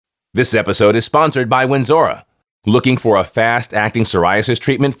This episode is sponsored by Wynzora. Looking for a fast-acting psoriasis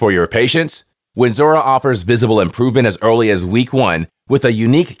treatment for your patients? Wynzora offers visible improvement as early as week 1 with a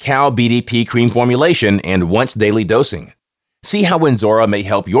unique Cal BDP cream formulation and once-daily dosing. See how Wynzora may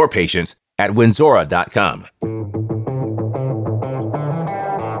help your patients at Wynzora.com.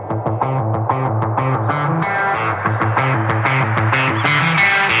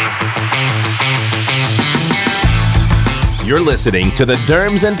 You're listening to the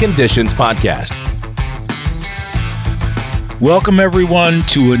Derms and Conditions Podcast. Welcome, everyone,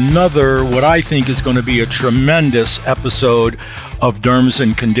 to another, what I think is going to be a tremendous episode of Derms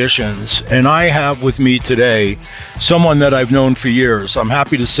and Conditions. And I have with me today someone that I've known for years. I'm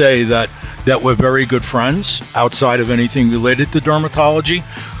happy to say that we're very good friends outside of anything related to dermatology,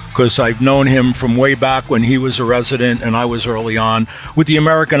 because I've known him from way back when he was a resident and I was early on with the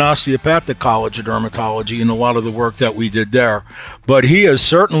American Osteopathic College of Dermatology and a lot of the work that we did there. But he has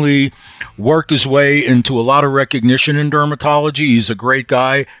certainly worked his way into a lot of recognition in dermatology. He's a great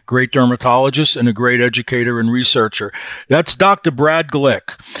guy, great dermatologist, and a great educator and researcher. That's Dr. Brad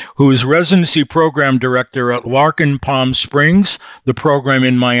Glick, who is residency program director at Larkin Palm Springs, the program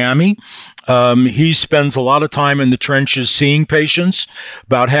in Miami. He spends a lot of time in the trenches seeing patients,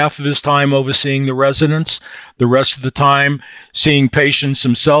 about half of his time overseeing the residents, the rest of the time seeing patients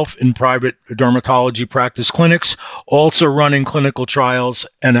himself in private dermatology practice clinics, also running clinical trials,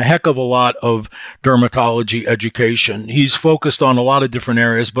 and a heck of a lot of dermatology education. He's focused on a lot of different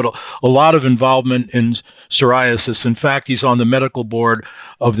areas, but a lot of involvement in psoriasis. In fact, he's on the medical board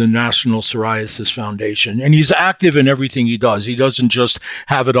of the National Psoriasis Foundation, and he's active in everything he does. He doesn't just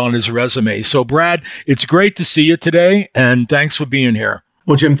have it on his resume. So, Brad, it's great to see you today, and thanks for being here.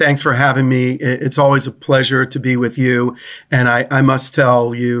 Well, Jim, thanks for having me. It's always a pleasure to be with you. And I must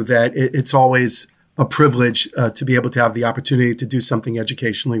tell you that it's always a privilege to be able to have the opportunity to do something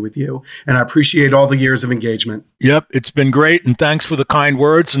educationally with you. And I appreciate all the years of engagement. Yep, it's been great. And thanks for the kind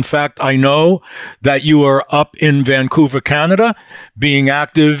words. In fact, I know that you are up in Vancouver, Canada, being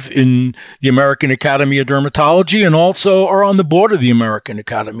active in the American Academy of Dermatology and also are on the board of the American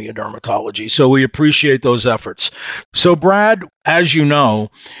Academy of Dermatology. So we appreciate those efforts. So, Brad, as you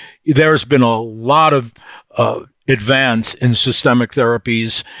know, there's been a lot of advance in systemic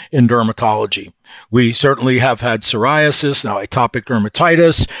therapies in dermatology. We certainly have had psoriasis, now atopic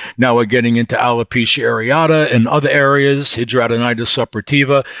dermatitis. Now we're getting into alopecia areata and other areas, hidradenitis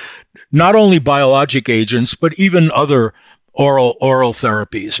suppurativa. Not only biologic agents, but even other oral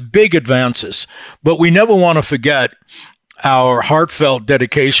therapies. Big advances. But we never want to forget our heartfelt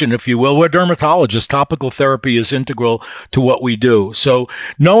dedication, if you will. We're dermatologists. Topical therapy is integral to what we do. So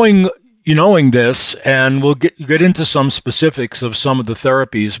knowing this, and we'll get into some specifics of some of the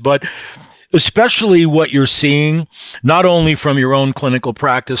therapies, but especially what you're seeing, not only from your own clinical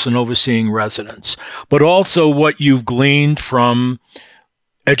practice and overseeing residents, but also what you've gleaned from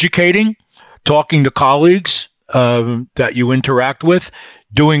educating, talking to colleagues that you interact with,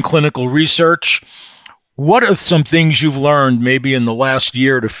 doing clinical research. What are some things you've learned maybe in the last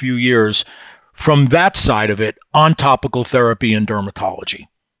year to few years from that side of it on topical therapy and dermatology?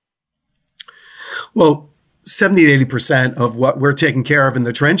 Well, 70 to 80% of what we're taking care of in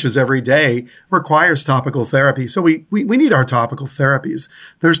the trenches every day requires topical therapy. So we need our topical therapies.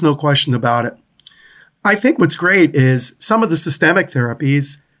 There's no question about it. I think what's great is some of the systemic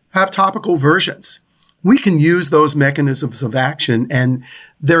therapies have topical versions. We can use those mechanisms of action, and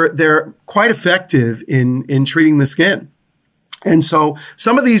they're quite effective in treating the skin. And so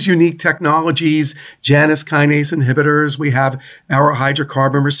some of these unique technologies, Janus kinase inhibitors, we have our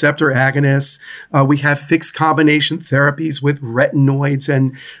hydrocarbon receptor agonists, we have fixed combination therapies with retinoids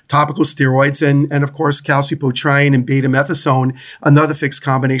and topical steroids, and of course, calcipotriene and betamethasone, another fixed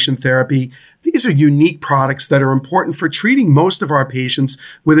combination therapy. These are unique products that are important for treating most of our patients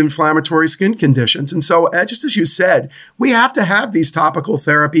with inflammatory skin conditions. And so, just as you said, we have to have these topical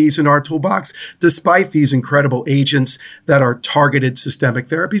therapies in our toolbox, despite these incredible agents that are targeted systemic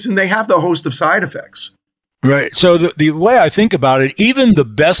therapies, and they have the host of side effects. Right. So the way I think about it, even the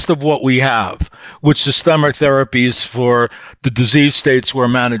best of what we have with systemic therapies for the disease states we're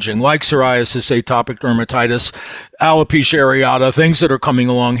managing, like psoriasis, atopic dermatitis, alopecia areata, things that are coming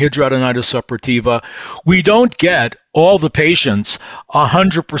along, hidradenitis suppurativa, we don't get all the patients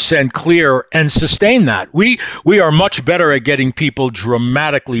 100% clear and sustain that. We are much better at getting people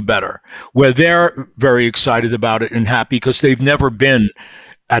dramatically better, where they're very excited about it and happy because they've never been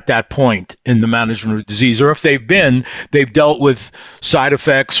at that point in the management of disease, or if they've dealt with side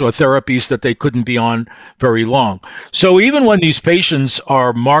effects or therapies that they couldn't be on very long. So even when these patients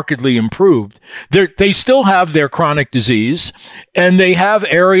are markedly improved, they still have their chronic disease, and they have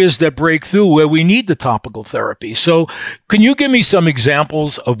areas that break through where we need the topical therapy. So can you give me some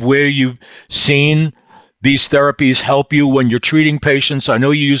examples of where you've seen these therapies help you when you're treating patients? I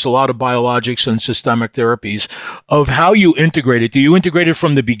know you use a lot of biologics and systemic therapies, of how you integrate it. Do you integrate it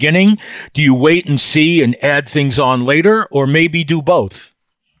from the beginning? Do you wait and see and add things on later, or maybe do both?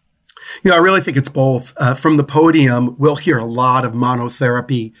 I really think it's both. From the podium, we'll hear a lot of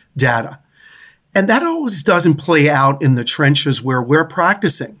monotherapy data. And that always doesn't play out in the trenches where we're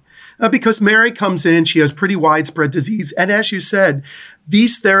practicing. Because Mary comes in, she has pretty widespread disease. And as you said,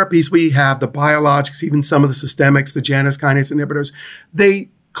 these therapies we have, the biologics, even some of the systemics, the Janus kinase inhibitors, they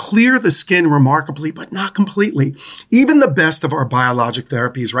clear the skin remarkably, but not completely. Even the best of our biologic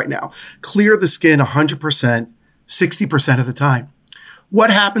therapies right now clear the skin 100%, 60% of the time. What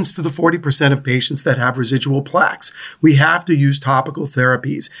happens to the 40% of patients that have residual plaques? We have to use topical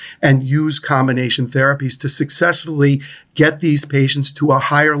therapies and use combination therapies to successfully get these patients to a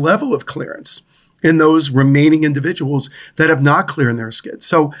higher level of clearance in those remaining individuals that have not cleared their skin.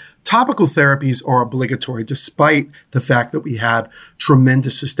 So topical therapies are obligatory, despite the fact that we have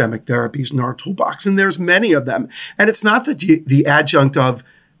tremendous systemic therapies in our toolbox. And there's many of them. And it's not the adjunct of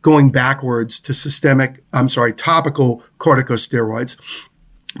going backwards to topical corticosteroids.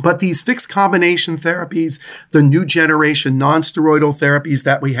 But these fixed combination therapies, the new generation non-steroidal therapies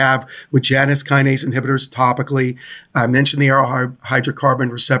that we have with Janus kinase inhibitors topically, I mentioned the aryl hydrocarbon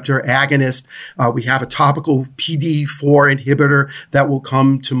receptor agonist. We have a topical PDE4 inhibitor that will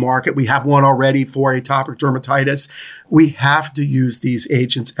come to market. We have one already for atopic dermatitis. We have to use these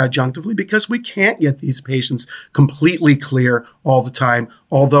agents adjunctively because we can't get these patients completely clear all the time.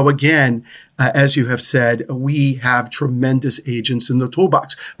 Although, again, as you have said, we have tremendous agents in the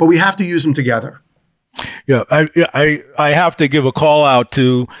toolbox, but we have to use them together. Yeah, I have to give a call out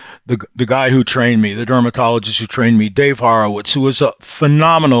to the guy who trained me, the dermatologist who trained me, Dave Horowitz, who was a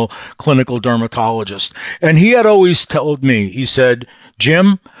phenomenal clinical dermatologist. And he had always told me, he said,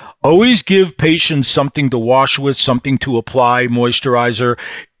 Jim, always give patients something to wash with, something to apply, moisturizer.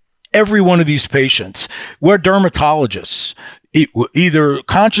 Every one of these patients, we're dermatologists. Either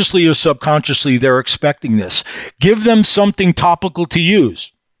consciously or subconsciously, they're expecting this. Give them something topical to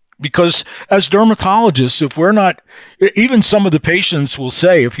use. Because as dermatologists, if we're not, even some of the patients will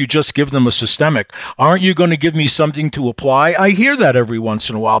say, if you just give them a systemic, aren't you going to give me something to apply? I hear that every once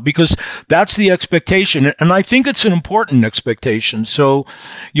in a while because that's the expectation. And I think it's an important expectation. So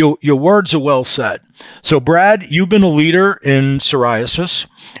your words are well said. So Brad, you've been a leader in psoriasis,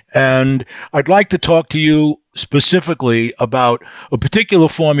 and I'd like to talk to you specifically about a particular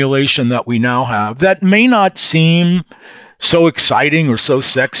formulation that we now have that may not seem so exciting or so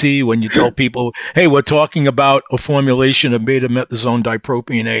sexy when you tell people, hey, we're talking about a formulation of betamethasone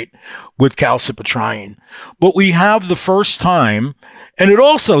dipropionate with calcipotriene. But we have the first time, and it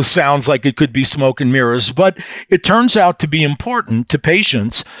also sounds like it could be smoke and mirrors, but it turns out to be important to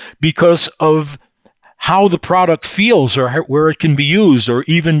patients because of how the product feels or where it can be used or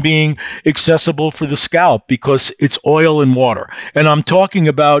even being accessible for the scalp because it's oil and water. And I'm talking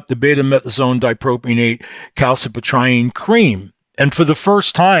about the betamethasone dipropionate calcipotriene cream. And for the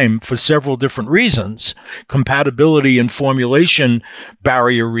first time, for several different reasons, compatibility and formulation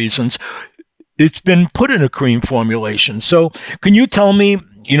barrier reasons, it's been put in a cream formulation. So can you tell me,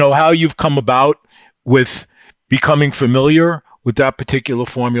 how you've come about with becoming familiar with that particular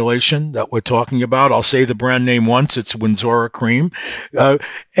formulation that we're talking about? I'll say the brand name once, it's Wynzora Cream.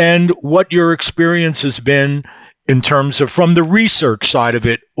 And what your experience has been in terms of from the research side of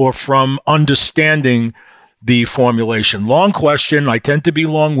it or from understanding the formulation. Long question. I tend to be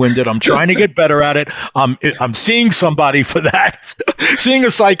long-winded. I'm trying to get better at it. I'm seeing somebody for that, seeing a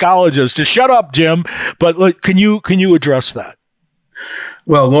psychologist. Just shut up, Jim. But can you address that?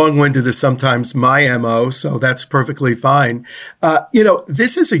 Well, long-winded is sometimes my MO, so that's perfectly fine.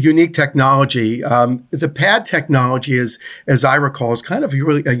 This is a unique technology. The pad technology is, as I recall, is kind of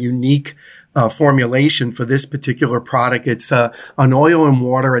really a unique formulation for this particular product. It's an oil and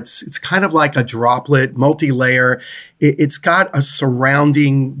water. It's kind of like a droplet, multi-layer. It's got a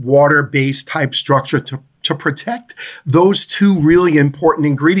surrounding water-based type structure to protect those two really important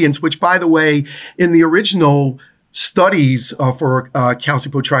ingredients, which, by the way, in the original studies for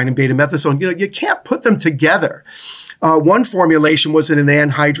calcipotriene and betamethasone, you can't put them together. One formulation was in an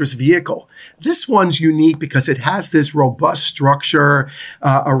anhydrous vehicle. This one's unique because it has this robust structure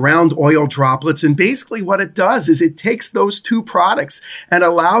around oil droplets. And basically what it does is it takes those two products and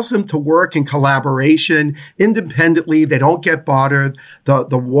allows them to work in collaboration independently. They don't get bothered.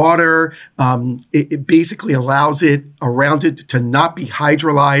 The water, it basically allows it around it to not be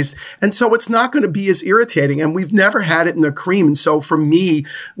hydrolyzed. And so it's not going to be as irritating. And we've never had it in a cream. And so for me,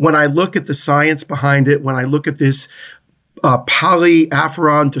 when I look at the science behind it, when I look at this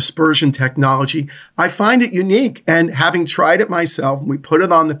polyapheron dispersion technology, I find it unique. And having tried it myself, we put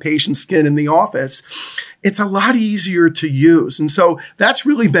it on the patient's skin in the office, it's a lot easier to use. And so that's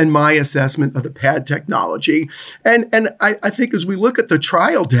really been my assessment of the pad technology. And I think as we look at the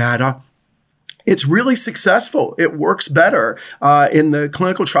trial data, it's really successful. It works better. In the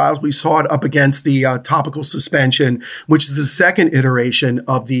clinical trials, we saw it up against the topical suspension, which is the second iteration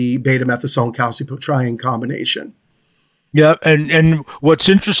of the betamethasone calcipotriene combination. Yeah, and what's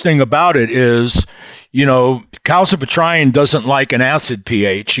interesting about it is, calcipotriene doesn't like an acid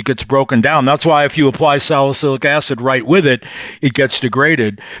pH. It gets broken down. That's why if you apply salicylic acid right with it, it gets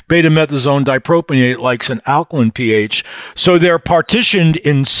degraded. Betamethasone dipropionate likes an alkaline pH. So they're partitioned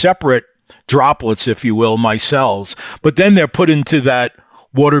in separate droplets, if you will, micelles, but then they're put into that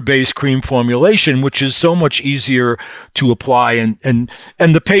water-based cream formulation, which is so much easier to apply, and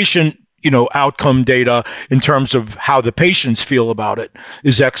the patient outcome data in terms of how the patients feel about it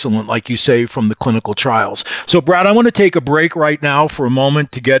is excellent, like you say, from the clinical trials. So, Brad, I want to take a break right now for a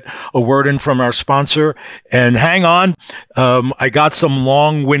moment to get a word in from our sponsor. And hang on, I got some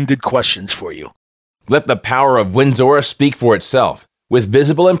long-winded questions for you. Let the power of Wynzora speak for itself, with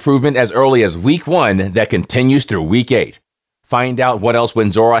visible improvement as early as week 1 that continues through week 8. Find out what else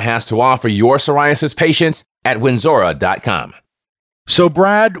Wynzora has to offer your psoriasis patients at Wynzora.com. So,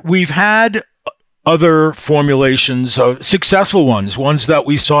 Brad, we've had other formulations, successful ones that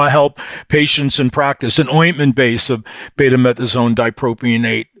we saw help patients in practice, an ointment base of betamethasone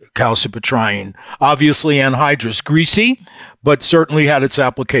dipropionate calcipotriene, obviously anhydrous, greasy, but certainly had its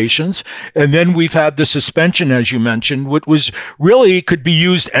applications. And then we've had the suspension, as you mentioned, which was really could be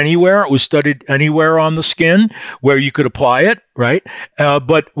used anywhere. It was studied anywhere on the skin where you could apply it, right?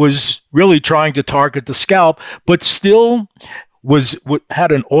 But was really trying to target the scalp, but still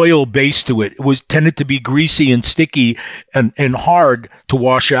had an oil base to it. It was tended to be greasy and sticky and hard to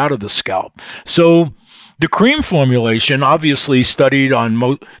wash out of the scalp. So the cream formulation, obviously studied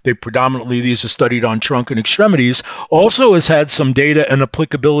on, these are studied on trunk and extremities, also has had some data and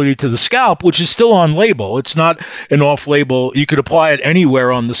applicability to the scalp, which is still on label. It's not an off-label. You could apply it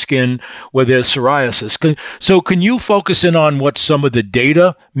anywhere on the skin where there's psoriasis. Can you focus in on what some of the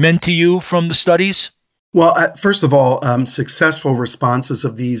data meant to you from the studies? Well, first of all, successful responses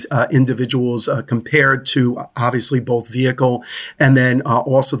of these individuals compared to obviously both vehicle and then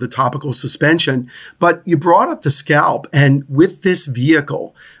also the topical suspension. But you brought up the scalp, and with this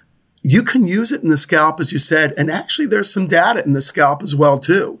vehicle, you can use it in the scalp, as you said, and actually there's some data in the scalp as well,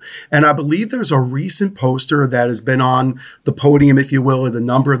 too. And I believe there's a recent poster that has been on the podium, if you will, at a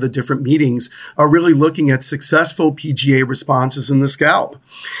number of the different meetings, really looking at successful PGA responses in the scalp.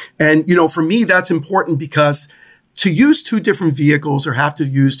 And, for me, that's important because to use two different vehicles or have to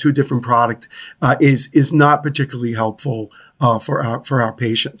use two different products is not particularly helpful for our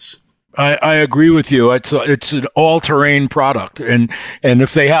patients. I agree with you. It's an all-terrain product, and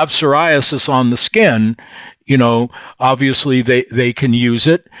if they have psoriasis on the skin, obviously they can use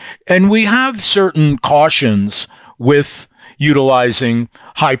it. And we have certain cautions with utilizing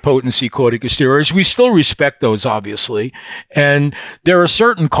high-potency corticosteroids. We still respect those, obviously, and there are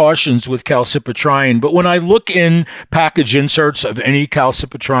certain cautions with calcipotriene. But when I look in package inserts of any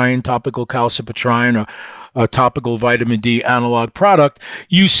calcipotriene, topical calcipotriene, or a topical vitamin D analog product,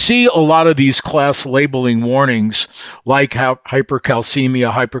 you see a lot of these class labeling warnings like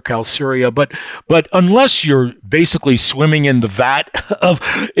hypercalcemia, hypercalciuria, but unless you're basically swimming in the vat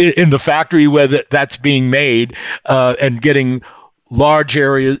in the factory where that's being made and getting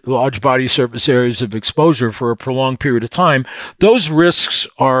large body surface areas of exposure for a prolonged period of time, those risks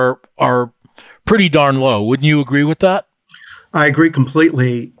are pretty darn low. Wouldn't you agree with that? I agree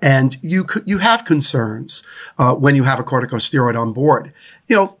completely. And you have concerns when you have a corticosteroid on board.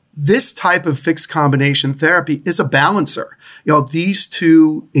 This type of fixed combination therapy is a balancer. These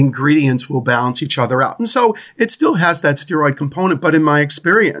two ingredients will balance each other out. And so it still has that steroid component, but in my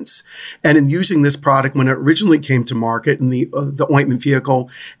experience and in using this product when it originally came to market in the ointment vehicle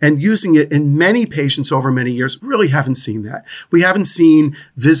and using it in many patients over many years, really haven't seen that. We haven't seen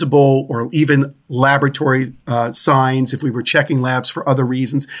visible or even laboratory signs, if we were checking labs for other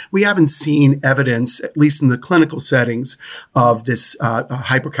reasons. We haven't seen evidence, at least in the clinical settings, of this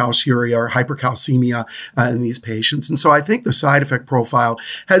hypercalciuria or hypercalcemia in these patients. And so I think the side effect profile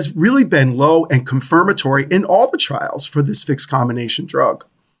has really been low and confirmatory in all the trials for this fixed combination drug.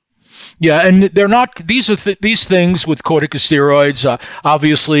 Yeah, and they're not. These are these things with corticosteroids.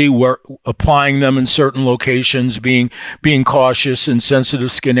 Obviously, we're applying them in certain locations, being cautious in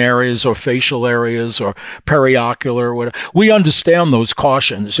sensitive skin areas or facial areas or periocular or whatever. We understand those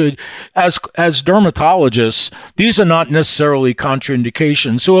cautions. So as dermatologists, these are not necessarily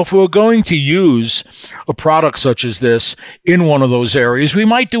contraindications. So if we're going to use a product such as this in one of those areas, we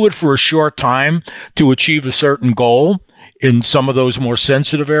might do it for a short time to achieve a certain goal in some of those more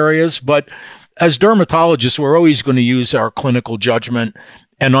sensitive areas. But as dermatologists, we're always going to use our clinical judgment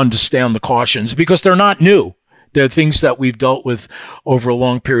and understand the cautions because they're not new. They're things that we've dealt with over a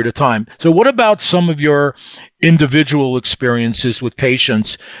long period of time. So what about some of your individual experiences with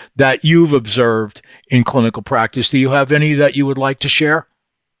patients that you've observed in clinical practice? Do you have any that you would like to share?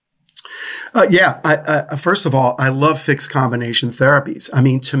 First of all, I love fixed combination therapies. I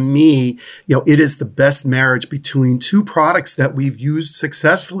mean, to me, it is the best marriage between two products that we've used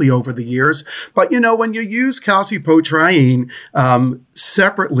successfully over the years. But, when you use calcipotriene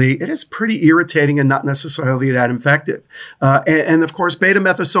separately, it is pretty irritating and not necessarily that effective. And of course,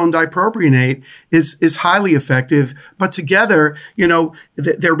 betamethasone dipropionate is highly effective. But together,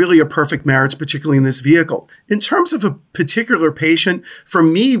 they're really a perfect marriage, particularly in this vehicle. In terms of a particular patient, for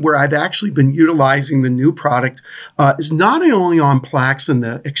me, where I've actually been utilizing the new product is not only on plaques in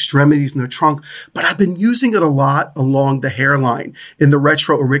the extremities and the trunk, but I've been using it a lot along the hairline in the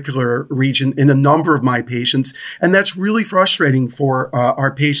retroauricular region in a number of my patients. And that's really frustrating for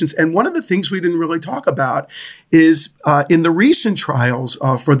our patients. And one of the things we didn't really talk about is in the recent trials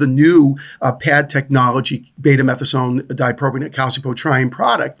for the new PAD technology, betamethasone dipropionate calcipotriene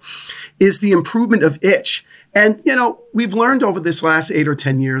product, is the improvement of itch. And, we've learned over this last 8 or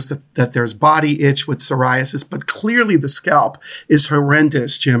 10 years that there's body itch with psoriasis, but clearly the scalp is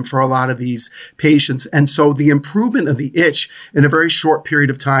horrendous, Jim, for a lot of these patients. And so the improvement of the itch in a very short period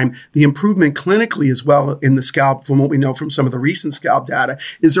of time, the improvement clinically as well in the scalp, from what we know from some of the recent scalp data,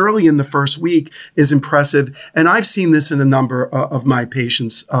 is early in the first week, is impressive. And I've seen this in a number of my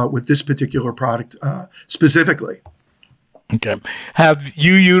patients with this particular product specifically. Okay. Have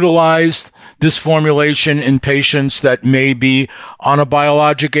you utilized this formulation in patients that may be on a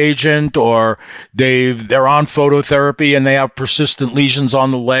biologic agent or they're on phototherapy and they have persistent lesions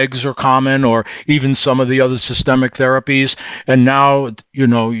on the legs are common, or even some of the other systemic therapies, and now,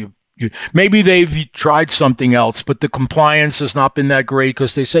 maybe they've tried something else, but the compliance has not been that great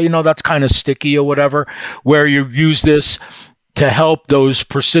because they say, that's kind of sticky or whatever, where you've used this to help those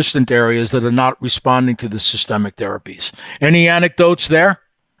persistent areas that are not responding to the systemic therapies. Any anecdotes there?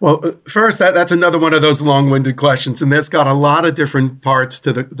 Well, first, that's another one of those long-winded questions, and that's got a lot of different parts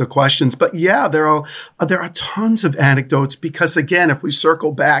to the questions. But yeah, there are tons of anecdotes because, again, if we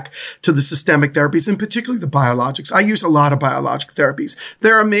circle back to the systemic therapies, and particularly the biologics, I use a lot of biologic therapies.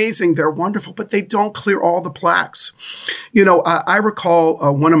 They're amazing, they're wonderful, but they don't clear all the plaques. I recall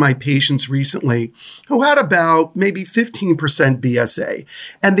one of my patients recently who had about maybe 15% BSA,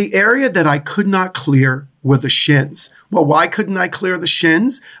 and the area that I could not clear were the shins. Well, why couldn't I clear the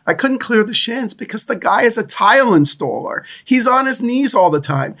shins? I couldn't clear the shins because the guy is a tile installer. He's on his knees all the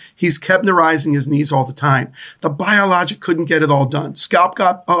time. He's kebnerizing his knees all the time. The biologic couldn't get it all done. Scalp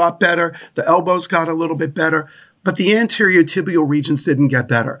got a lot better. The elbows got a little bit better. But the anterior tibial regions didn't get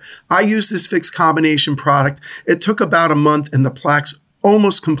better. I used this fixed combination product. It took about a month and the plaques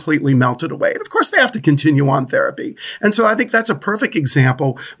almost completely melted away. And of course, they have to continue on therapy. And so I think that's a perfect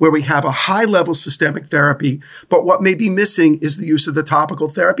example where we have a high-level systemic therapy, but what may be missing is the use of the topical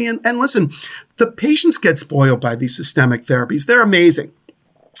therapy. And listen, the patients get spoiled by these systemic therapies. They're amazing.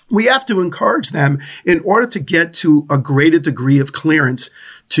 We have to encourage them in order to get to a greater degree of clearance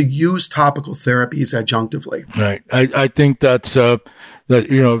to use topical therapies adjunctively. Right. I think that's, and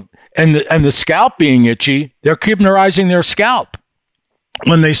the scalp being itchy, they're kebnerizing their scalp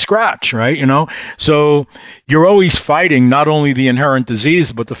when they scratch, right? So you're always fighting not only the inherent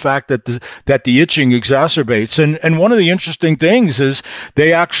disease, but the fact that the itching exacerbates. And one of the interesting things is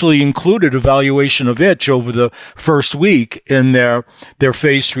they actually included evaluation of itch over the first week in their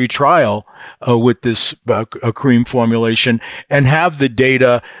phase 3 trial with this cream formulation, and have the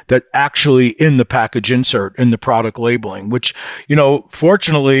data that actually in the package insert in the product labeling, which,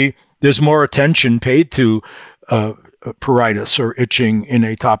 fortunately, there's more attention paid to pruritus or itching in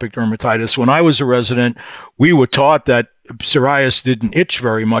atopic dermatitis. When I was a resident, we were taught that psoriasis didn't itch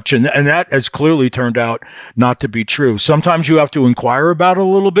very much. And that has clearly turned out not to be true. Sometimes you have to inquire about it a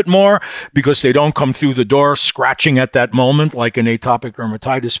little bit more because they don't come through the door scratching at that moment like an atopic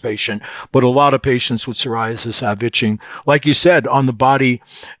dermatitis patient. But a lot of patients with psoriasis have itching, like you said, on the body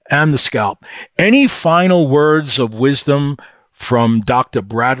and the scalp. Any final words of wisdom from Dr.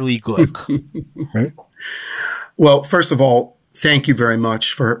 Bradley Glick? Right? Well, first of all, thank you very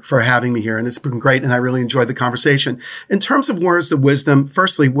much for having me here. And it's been great. And I really enjoyed the conversation. In terms of words of wisdom,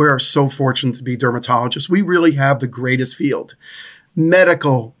 firstly, we're so fortunate to be dermatologists. We really have the greatest field.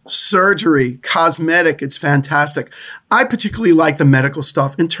 Medical, surgery, cosmetic, it's fantastic. I particularly like the medical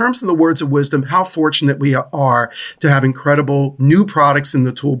stuff. In terms of the words of wisdom, how fortunate we are to have incredible new products in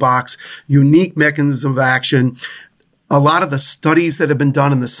the toolbox, unique mechanisms of action. A lot of the studies that have been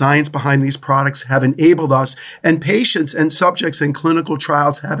done and the science behind these products have enabled us, and patients and subjects in clinical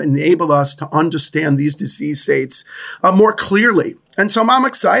trials have enabled us to understand these disease states more clearly. And so I'm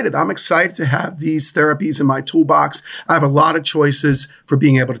excited. I'm excited to have these therapies in my toolbox. I have a lot of choices for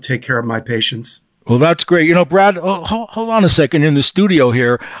being able to take care of my patients. Well, that's great. You know, Brad, hold on a second. In the studio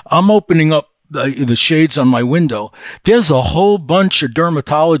here, I'm opening up the shades on my window. There's a whole bunch of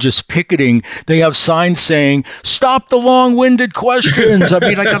dermatologists picketing. They have signs saying, "Stop the long-winded questions." I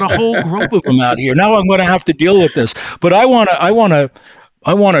mean, I got a whole group of them out here. Now I'm going to have to deal with this. But I want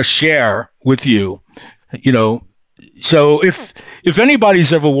to share with you, you know, so if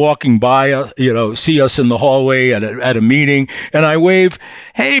anybody's ever walking by, see us in the hallway at a meeting, and I wave,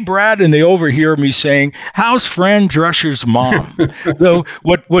 "Hey, Brad," and they overhear me saying, "How's Fran Drescher's mom?" So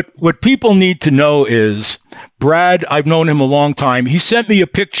what people need to know is, Brad, I've known him a long time. He sent me a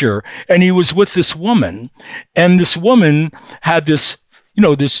picture, and he was with this woman, and this woman had this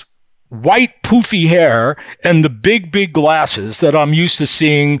white poofy hair and the big glasses that I'm used to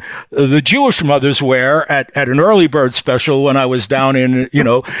seeing the Jewish mothers wear at an early bird special when I was down in,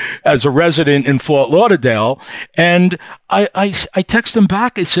 as a resident in Fort Lauderdale. And I texted him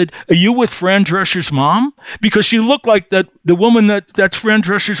back. I said, "Are you with Fran Drescher's mom?" Because she looked like the woman that's Fran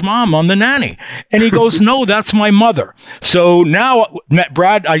Drescher's mom on The Nanny. And he goes, "No, that's my mother." So now,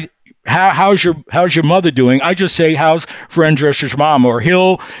 Brad, how's your mother doing? I just say, "How's Fran Drescher's mom?" Or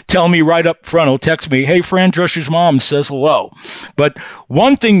he'll tell me right up front, he'll text me, "Hey, Fran Drescher's mom says hello." But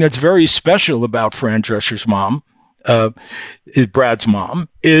one thing that's very special about Fran Drescher's mom, is Brad's mom,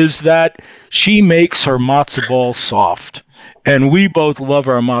 is that she makes her matzo ball soft. And we both love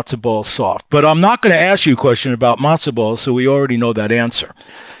our matzo balls soft. But I'm not going to ask you a question about matzo balls, so we already know that answer.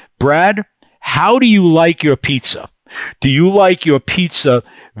 Brad, how do you like your pizza? Do you like your pizza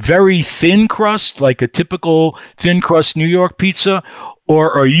very thin crust, like a typical thin crust New York pizza?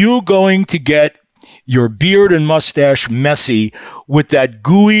 Or are you going to get your beard and mustache messy with that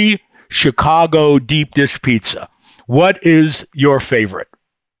gooey Chicago deep dish pizza? What is your favorite?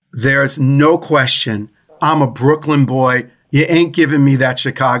 There's no question. I'm a Brooklyn boy. You ain't giving me that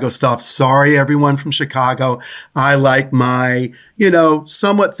Chicago stuff. Sorry, everyone from Chicago. I like my,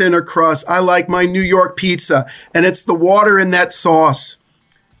 somewhat thinner crust. I like my New York pizza. And it's the water in that sauce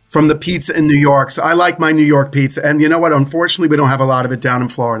from the pizza in New York. So I like my New York pizza. And you know what? Unfortunately, we don't have a lot of it down in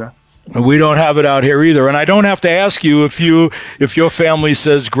Florida. We don't have it out here either. And I don't have to ask you if your family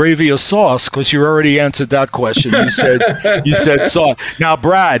says gravy or sauce, because you already answered that question. You said sauce. Now,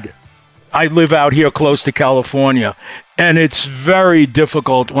 Brad, I live out here close to California, and it's very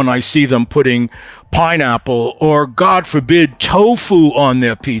difficult when I see them putting pineapple or, God forbid, tofu on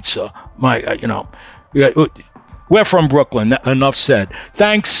their pizza. We're from Brooklyn. Enough said.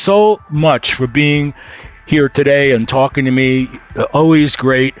 Thanks so much for being here today and talking to me. Always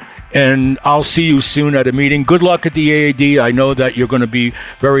great. And I'll see you soon at a meeting. Good luck at the AAD. I know that you're going to be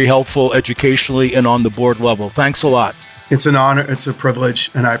very helpful educationally and on the board level. Thanks a lot. It's an honor, it's a privilege,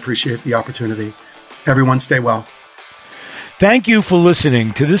 and I appreciate the opportunity. Everyone stay well. Thank you for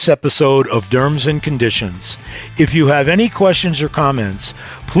listening to this episode of Derms and Conditions. If you have any questions or comments,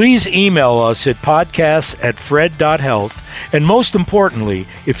 please email us at podcast@fred.health. And most importantly,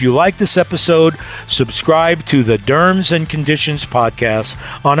 if you like this episode, subscribe to the Derms and Conditions podcast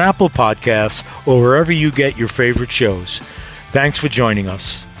on Apple Podcasts or wherever you get your favorite shows. Thanks for joining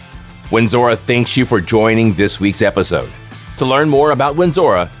us. Wynzora thanks you for joining this week's episode. To learn more about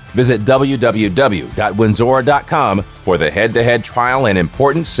Wynzora, visit www.wynzora.com for the head-to-head trial and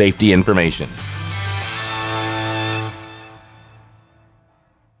important safety information.